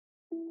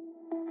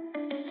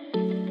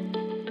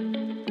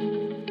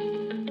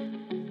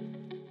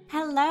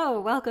Hello,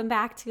 welcome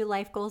back to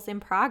Life Goals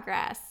in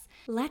Progress.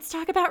 Let's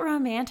talk about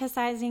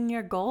romanticizing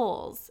your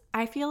goals.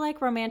 I feel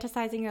like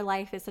romanticizing your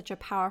life is such a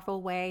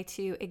powerful way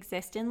to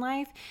exist in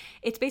life.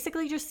 It's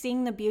basically just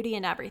seeing the beauty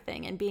in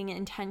everything and being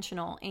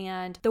intentional.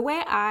 And the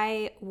way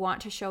I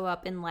want to show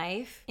up in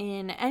life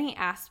in any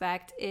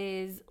aspect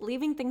is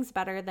leaving things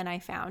better than I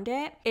found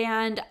it.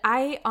 And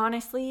I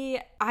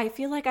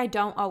feel like I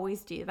don't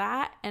always do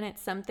that. And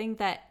it's something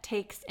that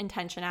takes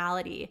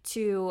intentionality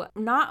to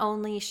not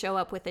only show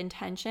up with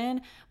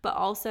intention, but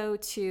also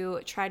to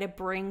try to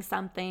bring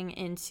something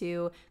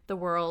into the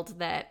world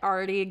that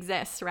already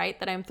exists, right?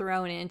 That I'm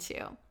thrown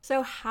into.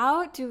 So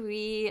how do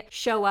we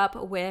show up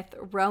with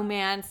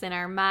romance in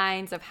our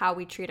minds of how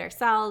we treat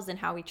ourselves and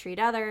how we treat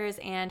others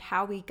and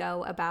how we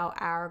go about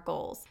our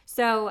goals?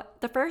 So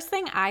the first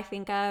thing I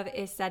think of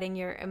is setting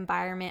your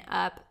environment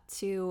up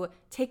to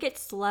take it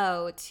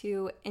slow,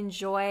 to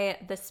enjoy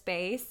the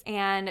space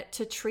and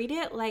to treat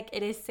it like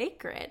it is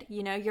sacred.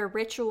 You know, your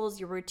rituals,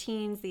 your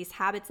routines, these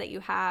habits that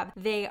you have,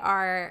 they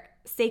are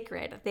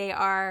sacred. They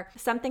are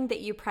something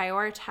that you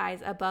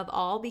prioritize above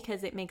all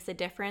because it makes a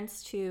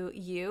difference to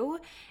you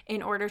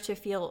in order to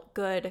feel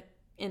good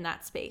in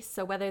that space.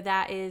 So whether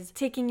that is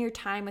taking your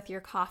time with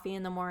your coffee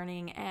in the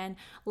morning and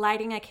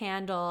lighting a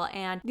candle,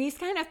 and these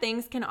kind of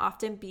things can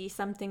often be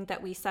something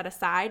that we set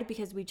aside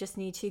because we just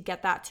need to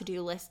get that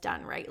to-do list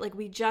done, right? Like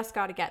we just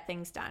got to get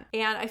things done.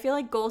 And I feel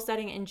like goal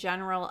setting in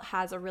general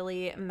has a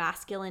really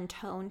masculine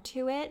tone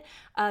to it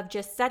of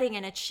just setting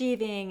and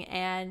achieving,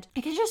 and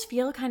it can just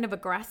feel kind of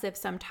aggressive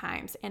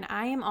sometimes. And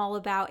I am all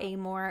about a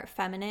more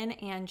feminine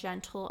and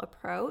gentle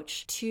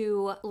approach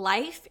to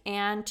life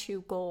and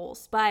to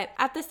goals. But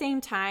at the same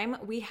time,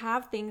 we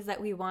have things that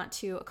we want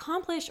to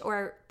accomplish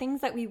or things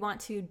that we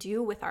want to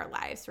do with our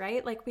lives,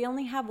 right? Like we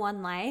only have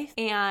one life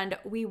and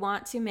we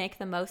want to make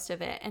the most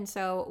of it. And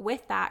so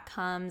with that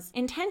comes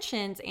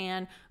intentions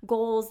and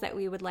goals that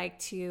we would like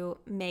to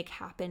make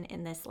happen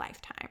in this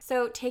lifetime.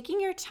 So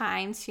taking your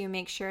time to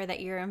make sure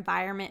that your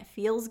environment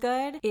feels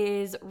good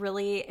is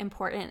really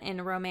important in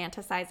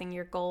romanticizing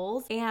your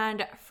goals.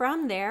 And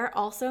from there,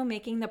 also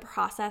making the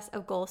process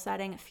of goal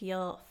setting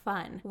feel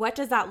fun. What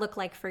does that look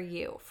like for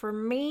you? For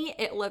me,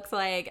 it looks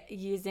like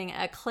using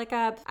a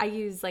ClickUp. I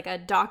use like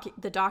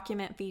the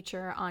document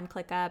feature on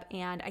ClickUp,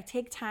 and I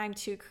take time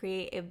to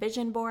create a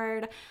vision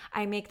board.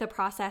 I make the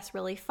process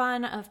really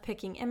fun of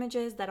picking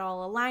images that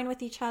all align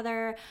with each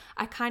other.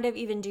 I kind of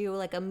even do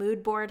like a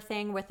mood board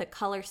thing with the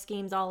color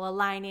schemes all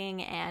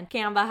aligning, and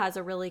Canva has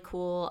a really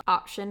cool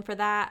option for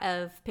that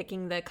of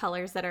picking the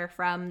colors that are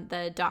from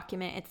the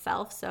document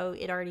itself. So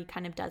it already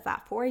kind of does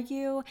that for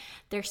you.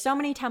 There's so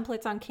many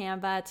templates on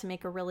Canva to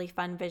make a really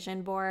fun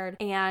vision board,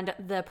 and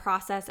the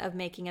process of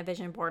making a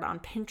vision board on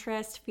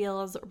Pinterest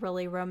feels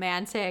really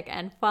romantic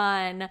and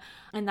fun.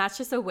 And that's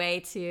just a way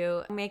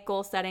to make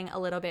goal setting a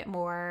little bit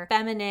more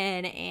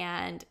feminine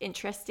and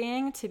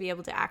interesting to be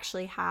able to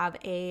actually have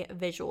a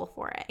visual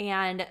for it.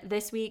 And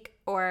this week,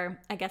 or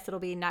I guess it'll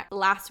be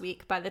last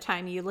week by the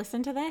time you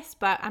listen to this,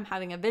 but I'm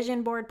having a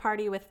vision board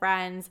party with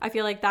friends. I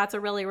feel like that's a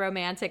really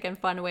romantic and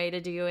fun way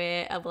to do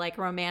it, of like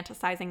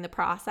romanticizing the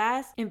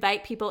process.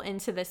 Invite people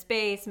into the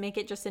space, make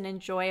it just an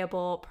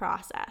enjoyable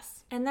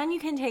process. And then you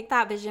can take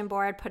that vision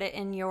board, put it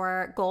in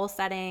your goal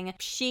setting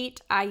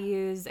sheet. I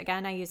use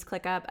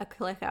ClickUp, a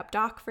ClickUp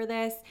doc for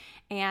this.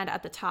 And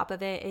at the top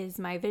of it is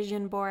my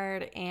vision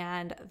board,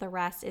 and the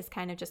rest is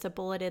kind of just a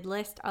bulleted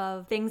list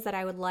of things that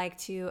I would like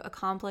to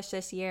accomplish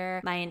this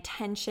year. My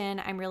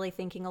intention, I'm really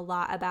thinking a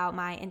lot about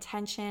my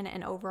intention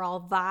and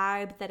overall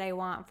vibe that I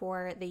want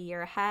for the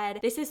year ahead.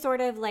 This is sort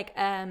of like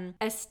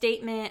a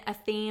statement, a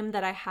theme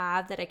that I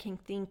have that I can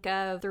think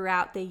of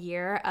throughout the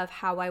year of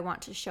how I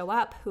want to show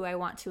up, who I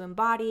want to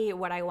embody,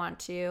 what I want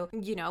to,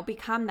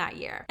 become that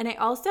year. And I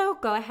also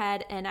go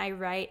ahead and I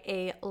write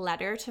a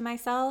letter to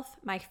myself,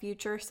 my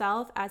future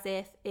self, as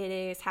if it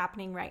is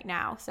happening right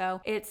now. So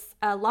it's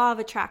a law of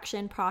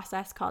attraction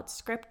process called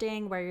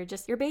scripting, where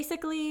you're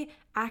basically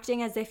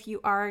acting as if you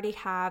already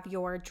have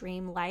your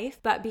dream life,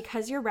 but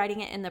because you're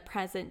writing it in the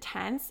present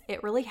tense,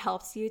 it really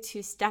helps you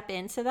to step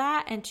into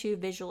that and to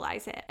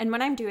visualize it. And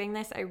when I'm doing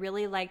this, I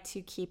really like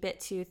to keep it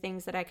to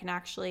things that I can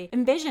actually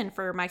envision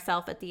for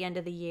myself at the end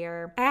of the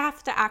year. I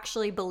have to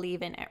actually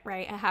believe in it,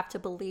 right? I have to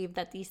believe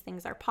that these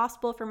things are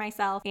possible for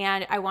myself,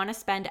 and I want to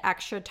spend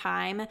extra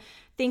time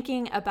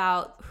thinking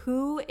about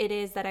who it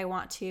is that I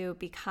want to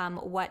become,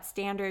 what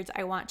standards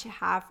I want to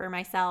have for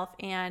myself,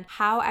 and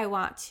how I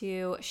want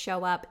to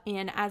show up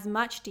in as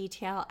much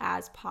detail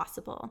as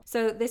possible.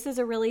 So this is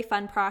a really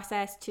fun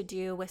process to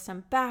do with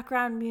some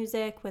background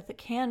music, with a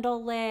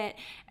candle lit,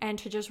 and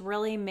to just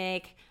really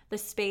make the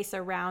space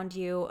around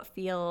you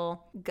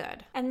feel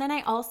good. And then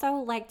I also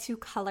like to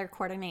color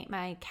coordinate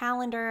my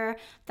calendar.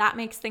 That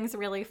makes things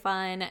really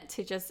fun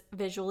to just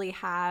visually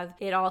have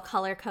it all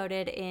color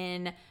coded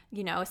in,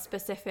 a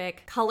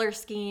specific color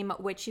scheme,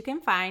 which you can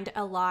find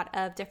a lot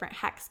of different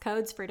hex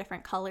codes for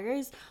different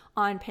colors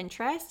on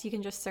Pinterest. You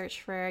can just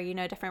search for,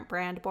 different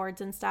brand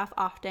boards and stuff.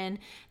 Often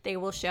they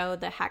will show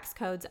the hex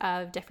codes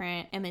of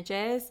different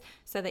images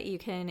so that you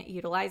can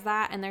utilize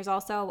that. And there's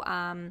also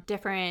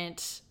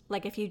different,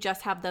 like if you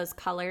just have those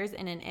colors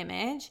in an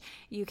image,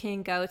 you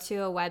can go to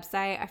a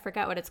website, I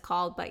forget what it's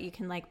called, but you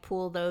can like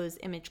pool those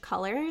image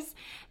colors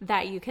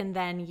that you can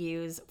then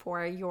use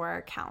for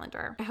your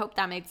calendar. I hope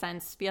that made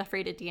sense. Feel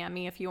free to DM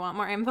me if you want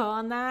more info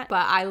on that.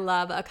 But I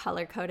love a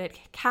color-coded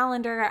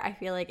calendar. I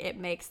feel like it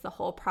makes the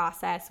whole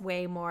process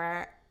way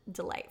more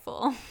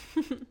delightful.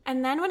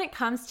 And then when it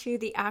comes to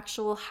the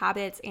actual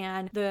habits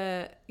and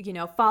the,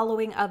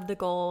 following of the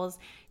goals,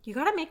 you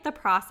got to make the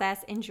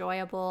process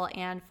enjoyable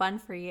and fun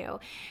for you.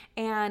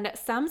 And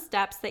some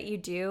steps that you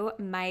do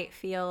might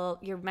feel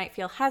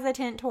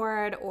hesitant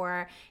toward,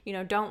 or,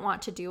 don't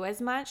want to do as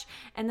much.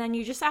 And then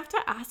you just have to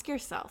ask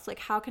yourself, like,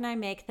 how can I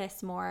make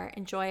this more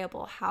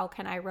enjoyable? How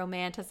can I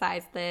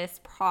romanticize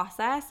this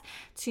process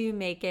to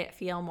make it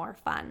feel more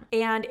fun?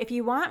 And if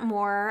you want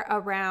more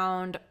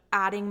around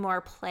adding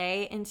more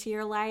play into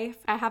your life,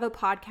 I have a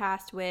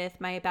podcast with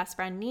my best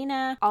friend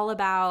Nina all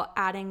about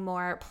adding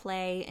more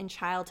play and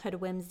childhood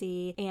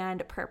whimsy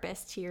and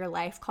purpose to your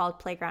life, called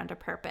Playground of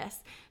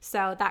Purpose.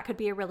 So that could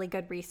be a really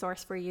good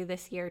resource for you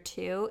this year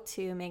too,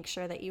 to make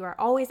sure that you are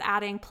always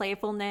adding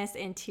playfulness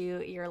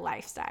into your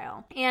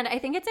lifestyle. And I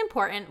think it's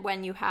important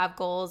when you have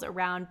goals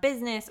around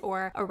business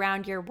or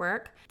around your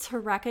work to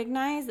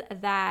recognize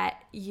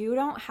that you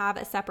don't have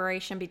a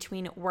separation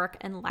between work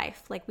and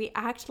life. Like, we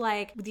act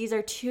like these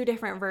are two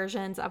different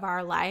versions of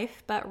our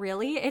life, but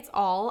really it's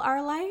all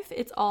our life.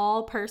 It's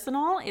all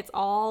personal. It's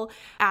all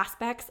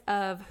aspects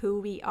of who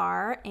we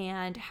are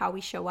and how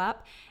we show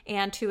up.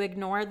 And to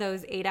ignore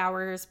those 8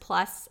 hours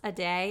plus a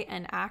day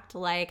and act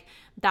like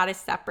that is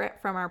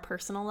separate from our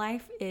personal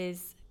life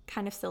is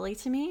kind of silly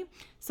to me.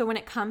 So when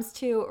it comes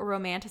to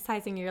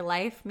romanticizing your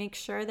life, make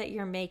sure that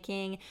you're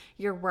making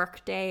your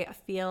work day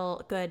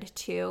feel good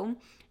too,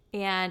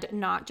 and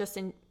not just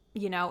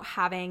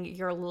having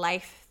your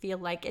life feel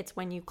like it's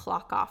when you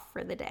clock off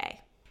for the day.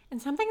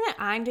 And something that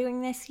I'm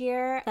doing this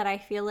year that I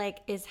feel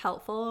like is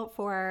helpful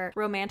for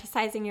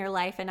romanticizing your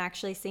life and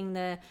actually seeing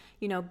the,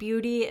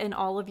 beauty in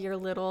all of your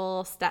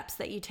little steps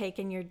that you take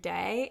in your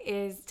day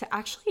is to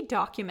actually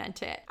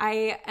document it.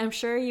 I am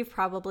sure you've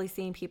probably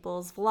seen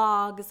people's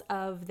vlogs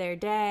of their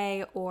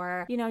day,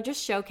 or,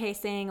 just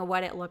showcasing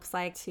what it looks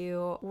like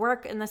to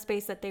work in the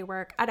space that they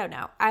work. I don't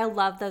know. I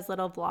love those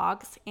little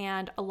vlogs.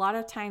 And a lot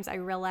of times I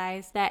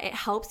realize that it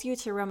helps you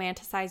to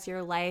romanticize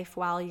your life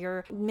while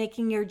you're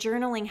making your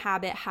journaling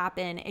habit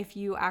happen. If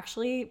you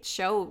actually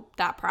show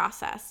that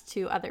process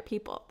to other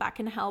people, that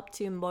can help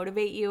to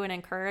motivate you and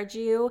encourage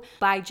you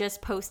by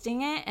just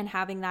posting it and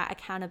having that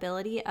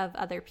accountability of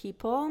other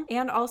people.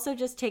 And also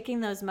just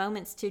taking those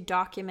moments to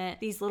document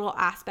these little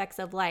aspects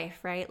of life,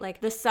 right?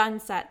 Like the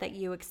sunset that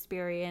you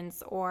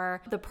experience,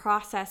 or the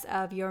process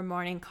of your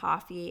morning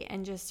coffee,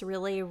 and just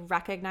really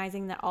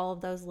recognizing that all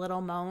of those little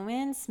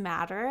moments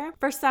matter.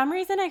 For some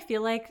reason, I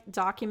feel like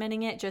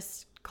documenting it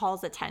just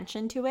calls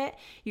attention to it.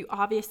 You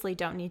obviously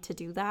don't need to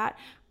do that,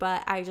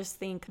 but I just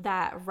think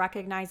that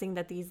recognizing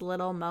that these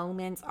little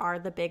moments are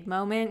the big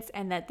moments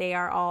and that they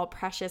are all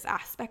precious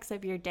aspects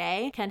of your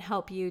day can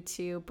help you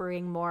to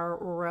bring more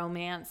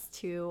romance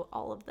to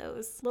all of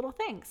those little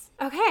things.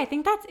 Okay, I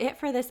think that's it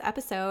for this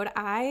episode.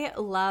 I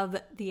love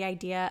the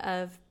idea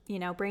of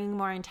bringing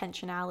more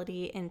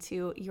intentionality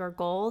into your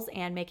goals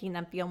and making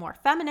them feel more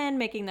feminine,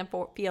 making them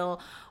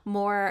feel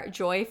more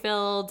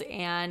joy-filled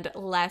and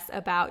less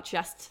about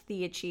just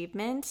the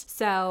achievement.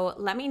 So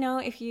let me know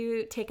if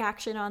you take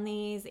action on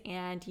these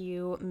and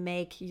you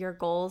make your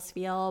goals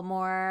feel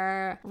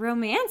more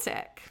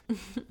romantic.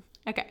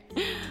 Okay,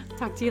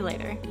 talk to you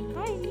later.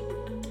 Bye.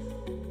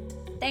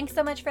 Thanks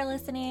so much for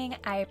listening.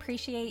 I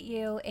appreciate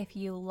you. If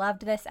you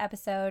loved this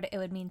episode, it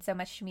would mean so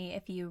much to me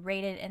if you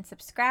rated and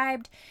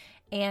subscribed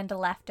and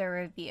left a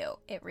review.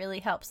 It really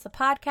helps the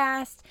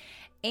podcast.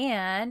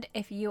 And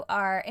if you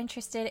are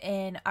interested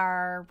in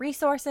our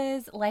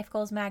resources,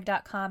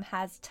 lifegoalsmag.com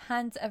has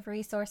tons of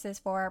resources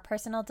for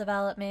personal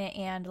development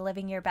and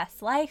living your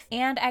best life.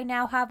 And I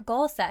now have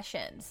goal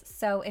sessions.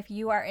 So if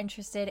you are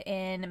interested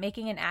in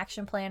making an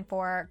action plan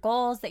for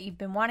goals that you've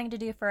been wanting to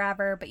do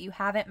forever, but you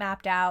haven't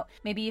mapped out,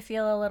 maybe you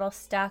feel a little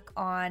stuck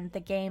on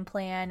the game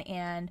plan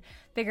and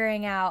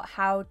figuring out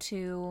how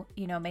to,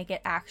 make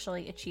it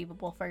actually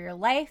achievable for your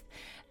life,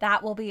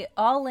 that will be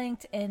all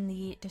linked in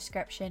the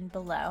description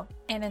below.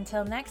 And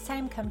until next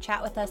time, come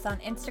chat with us on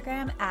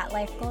Instagram at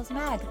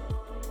lifegoalsmag.